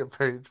Wikipedia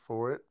page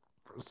for it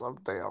for some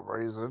damn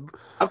reason.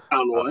 I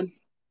found one.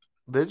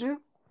 Did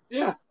you?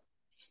 Yeah.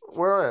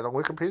 Where at? On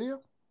Wikipedia?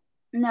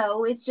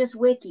 No, it's just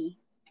Wiki.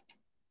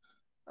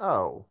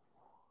 Oh.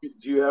 Do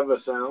you have a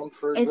sound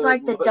for It's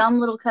like the dumb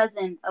little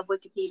cousin of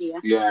Wikipedia.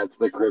 Yeah, it's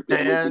the cryptid.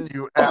 Dan,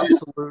 you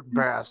absolute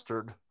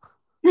bastard.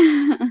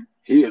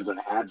 He is an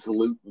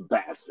absolute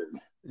bastard.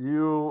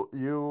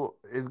 You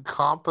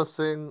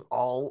encompassing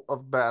all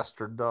of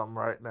bastardom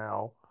right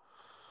now.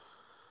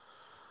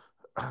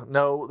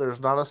 No, there's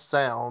not a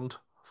sound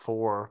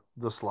for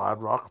the Slide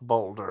Rock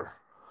Boulder.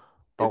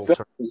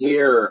 Bolter.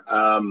 Here,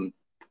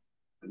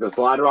 The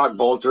Slide Rock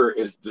Bolter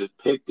is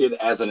depicted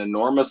as an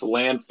enormous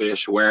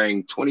landfish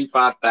wearing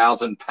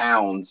 25,000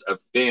 pounds of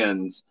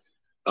fins,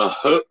 a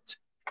hooked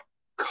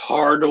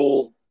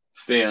caudal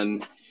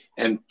fin,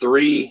 and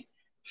 3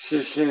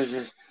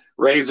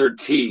 razor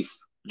teeth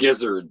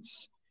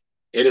gizzards.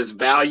 It is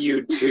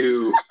valued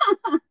to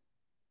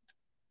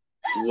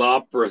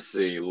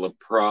leprosy. Oh,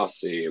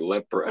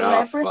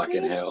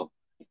 fucking hell.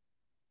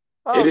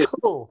 Oh,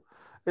 cool.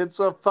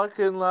 It's a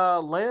fucking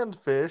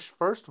landfish.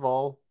 First of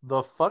all,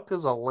 the fuck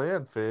is a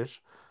landfish?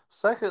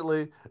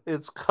 Secondly,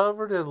 it's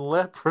covered in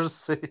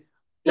leprosy.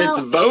 It's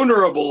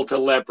vulnerable to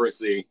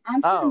leprosy.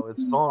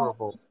 It's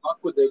vulnerable.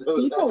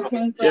 People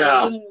came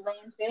from eating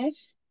landfish.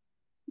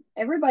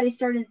 Everybody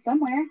started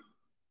somewhere.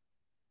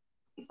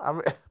 I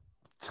mean,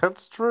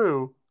 that's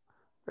true.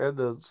 And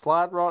the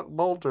Slide Rock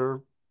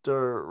Bolter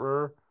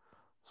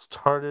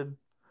started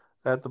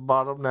at the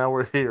bottom. Now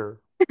we're here.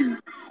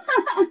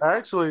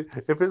 Actually,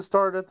 if it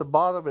started at the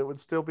bottom, it would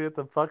still be at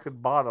the fucking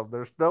bottom.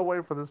 There's no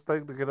way for this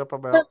thing to get up a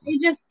mountain.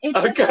 It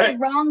took a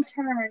wrong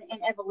turn in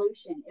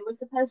evolution. It was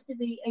supposed to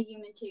be a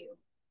human too.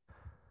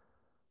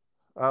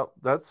 Oh,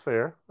 that's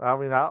fair. I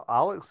mean,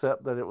 I'll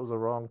accept that it was a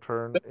wrong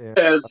turn.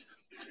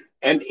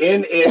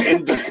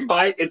 And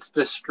despite its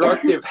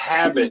destructive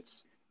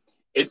habits,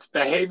 its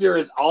behavior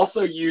is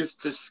also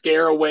used to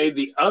scare away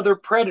the other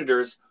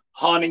predators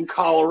haunting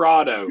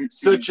Colorado,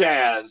 such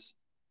as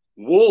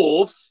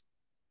wolves,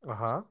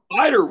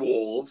 spider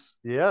wolves,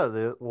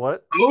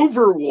 what?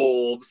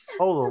 Overwolves.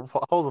 Hold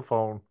the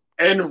phone.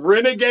 And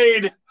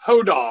renegade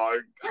hodag.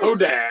 What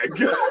the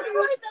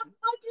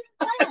fuck is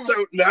that? I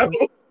don't know.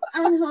 A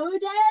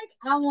hodag?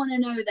 I want to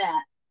know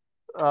that.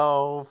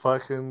 Oh,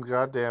 fucking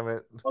goddamn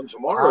it. On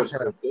tomorrow's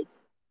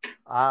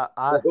I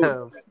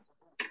have.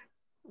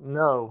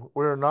 No,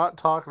 we're not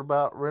talking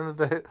about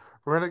renegade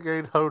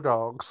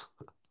hodogs.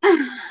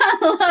 I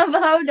love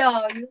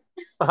hodogs.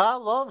 I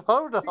love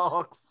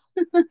hodogs.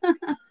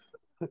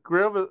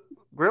 Grim,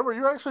 are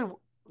you actually?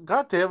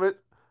 God damn it!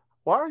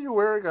 Why are you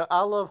wearing a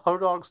 "I love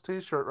hodogs"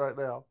 T-shirt right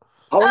now?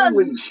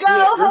 Holy shit!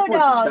 This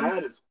looks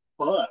bad as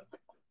fuck.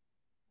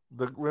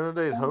 The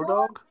renegade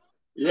hodog?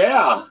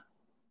 Yeah.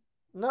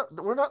 No,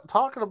 we're not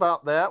talking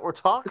about that. We're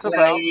talking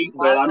about. I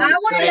want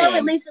to know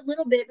at least a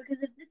little bit,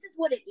 because if this is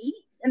what it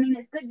eats, I mean,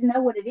 it's good to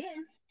know what it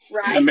is,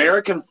 right? In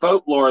American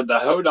folklore, the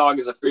hodog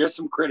is a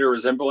fearsome critter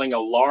resembling a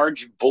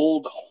large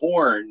bulled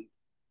horn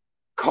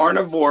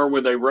carnivore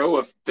with a row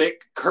of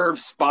thick, curved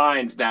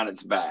spines down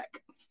its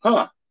back.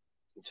 Huh.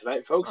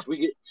 Tonight, folks, we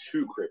get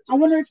 2 cryptids. I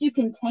wonder if you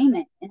can tame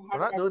it. We're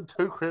not doing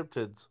 2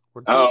 cryptids.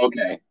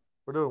 Okay.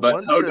 We're doing but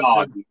 1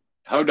 hodog. cryptid.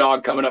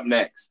 Hodog coming up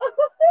next.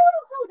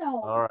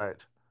 Hodog. All right.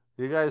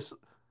 You guys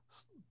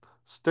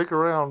stick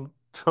around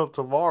till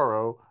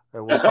tomorrow,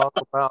 and we'll talk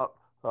about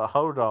a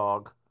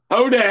hodog.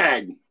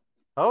 Hodag!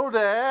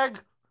 Hodag!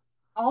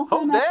 Also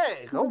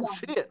Hodag! Oh,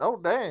 shit. Oh,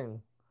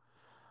 dang.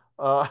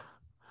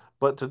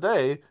 But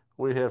today,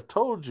 we have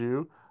told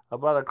you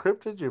about a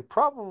cryptid you've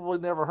probably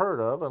never heard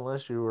of,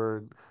 unless you were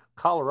in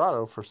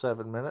Colorado for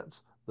 7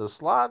 minutes, the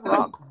Slide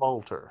Rock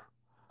Bolter.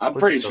 I'm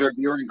pretty sure if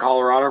you were in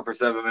Colorado for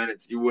 7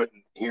 minutes, you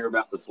wouldn't hear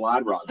about the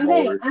Slide Rock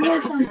Bolter. Okay, I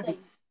have something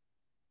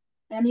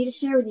I need to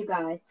share with you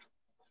guys.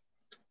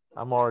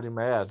 I'm already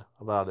mad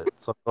about it,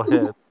 so go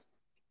ahead.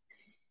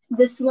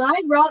 The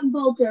Slide Rock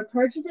Bolter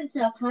perches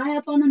itself high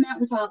up on the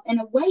mountaintop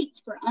and awaits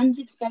for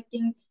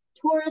unsuspecting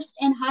tourists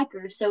and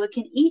hikers so it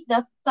can eat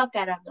the fuck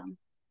out of them.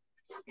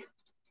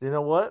 You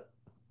know what?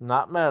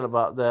 Not mad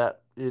about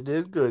that. You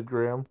did good,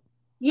 Grim.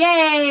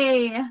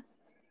 Yay!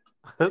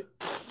 Good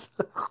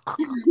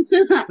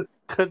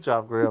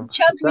job, Grim.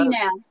 Choke me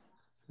now.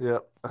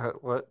 Yep.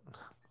 What?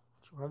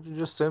 Why did you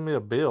just send me a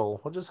bill?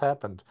 What just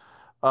happened?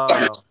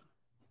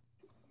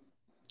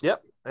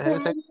 Yep.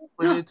 Anything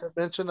we need to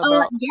mention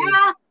about?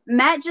 Yeah.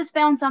 Matt just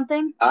found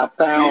something. I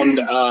found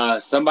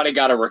somebody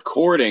got a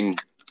recording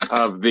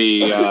of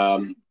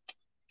the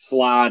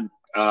Slide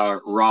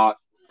Rock.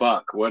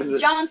 Fuck. What is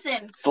it?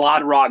 Johnson.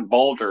 Slide Rock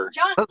Bolter.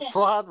 Johnson.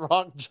 Slide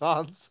Rock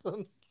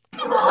Johnson.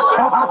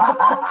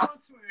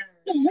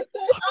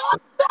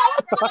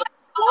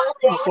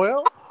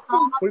 Well,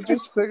 we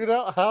just figured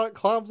out how it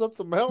climbs up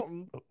the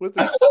mountain with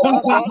its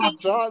Slide Rock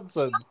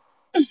Johnson.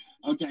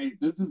 Okay,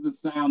 this is the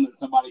sound that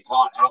somebody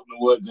caught out in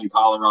the woods in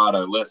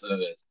Colorado. Listen to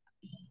this.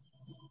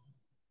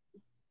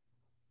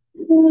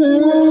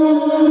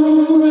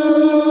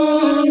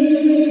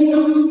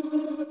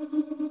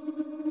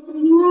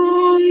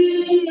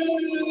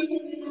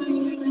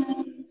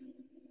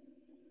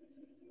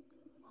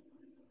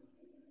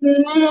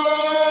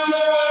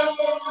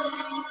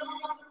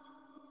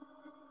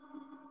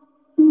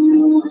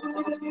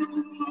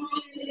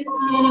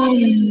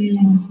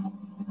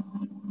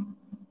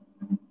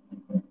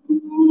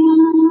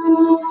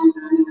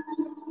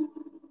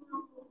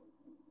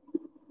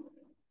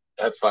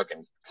 That's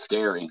fucking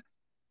scary.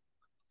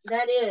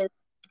 That is.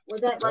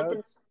 Was that like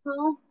a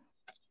call?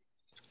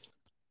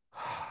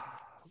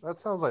 That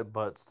sounds like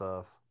butt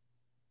stuff.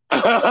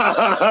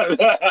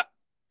 Yeah,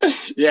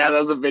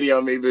 that's a video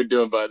of me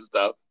doing butt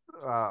stuff.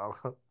 Oh.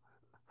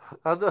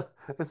 I know,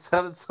 it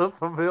sounded so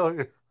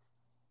familiar.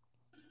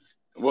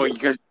 Well,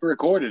 because you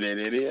recorded it,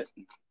 idiot.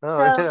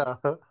 Oh, So- yeah.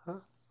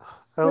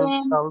 I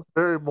was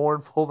very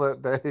mournful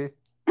that day.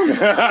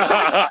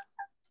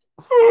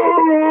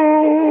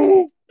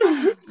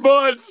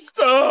 But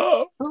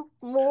stop.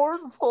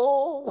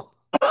 Mournful.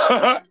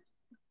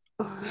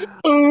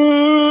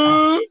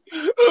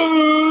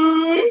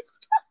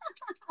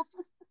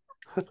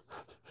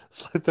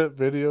 It's like that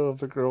video of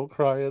the girl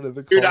crying in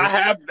the car. Dude,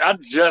 I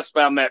just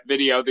found that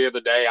video the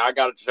other day. I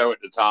got to show it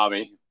to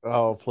Tommy.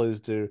 Oh,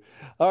 please do.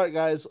 All right,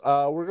 guys,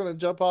 we're going to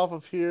jump off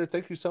of here.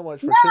 Thank you so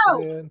much for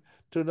tuning in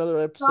to another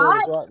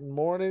episode of Rotten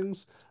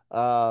Mornings.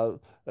 As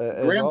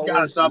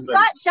always, shut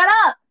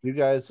up. You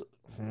guys...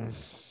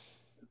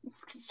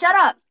 Shut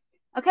up.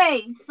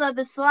 Okay, so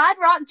the Slide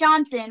Rock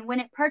Johnson, when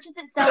it perches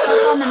itself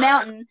up on the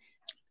mountain,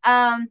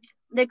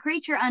 the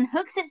creature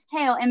unhooks its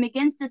tail and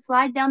begins to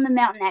slide down the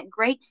mountain at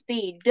great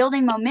speed,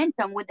 building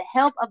momentum with the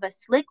help of a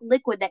slick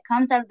liquid that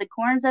comes out of the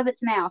corners of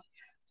its mouth.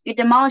 It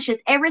demolishes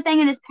everything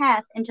in its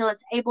path until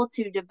it's able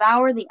to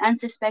devour the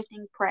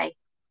unsuspecting prey.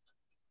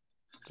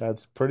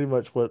 That's pretty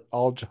much what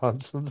all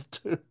Johnsons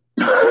do.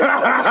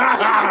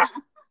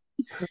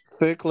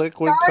 Thick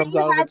liquid comes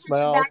out of its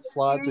mouth,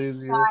 slides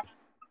easier. Scott.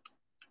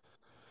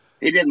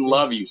 He didn't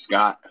love you,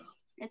 Scott.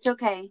 It's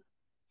okay.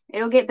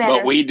 It'll get better.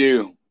 But we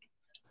do.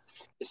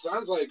 It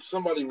sounds like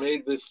somebody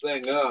made this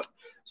thing up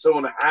so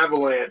when an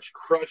avalanche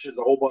crushes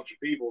a whole bunch of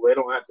people, they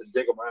don't have to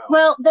dig them out.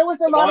 Well, there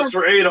was a the lot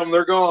monster ate them,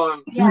 they're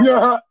gone.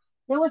 Yeah.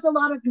 There was a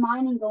lot of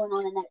mining going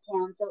on in that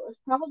town, so it was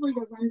probably to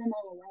run them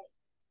all away.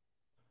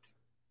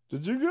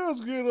 Did you guys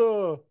get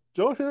did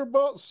y'all hear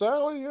about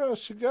Sally? Yeah,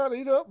 she got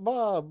eat up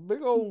by a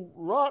big old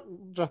rock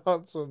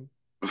Johnson.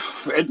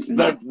 It's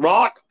the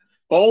rock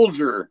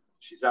Bulger.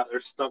 She's out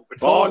there stuck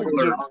between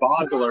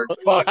Bogler.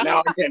 Fuck,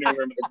 now I can't even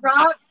remember.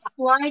 Rock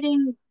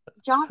Sliding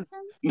Johnson?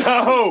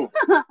 No.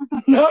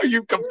 No,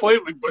 you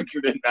completely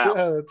butchered it now.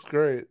 Yeah, that's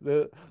great.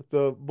 The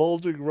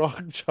bulging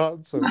rock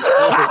Johnson.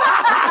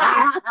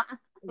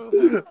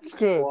 It's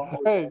good.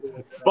 Hey,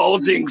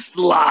 Bulging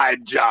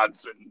Slide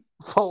Johnson.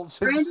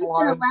 Bulging Brandy's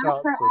Slide gonna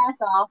laugh her Johnson. ass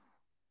off.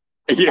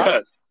 Yeah.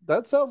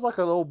 That sounds like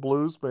an old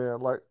blues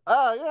band. Like,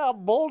 yeah,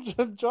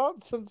 Bulging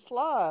Johnson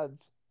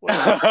slides.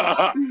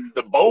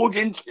 The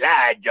Bulging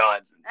Slide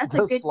Johnson. That's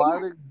The a good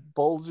sliding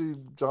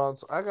bulging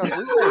Johnson.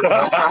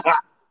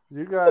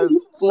 You guys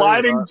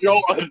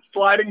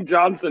Sliding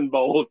Johnson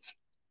bulge.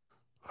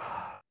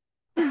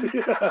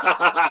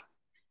 I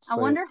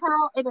wonder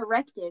how it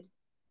erected.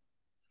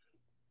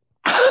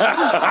 Shut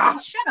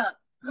up.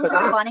 That's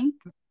not funny.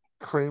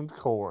 Creamed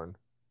corn.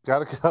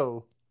 Gotta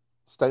go.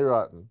 Stay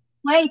rotten.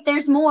 Wait,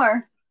 there's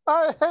more.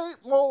 I hate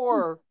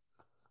more.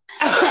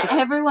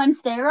 Everyone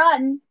stay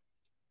rotten.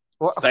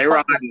 What? Stay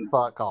rotten.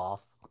 Fuck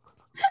off.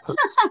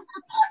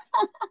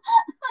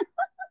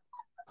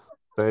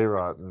 Stay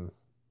rotten.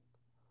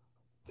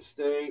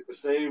 Stay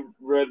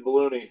red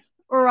balloony.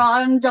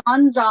 Ron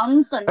Don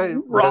Johnson. Hey,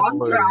 Ron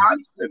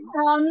Johnson.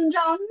 Ron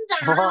John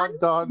Johnson. Ron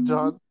Don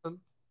Johnson.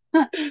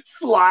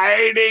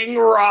 Sliding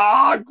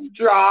Rock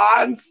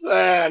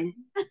Johnson.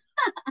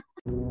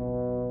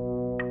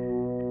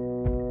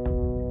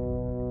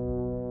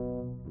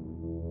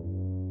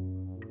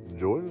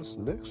 Join us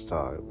next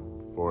time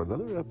for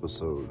another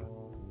episode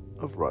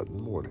of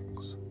Rotten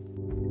Mornings.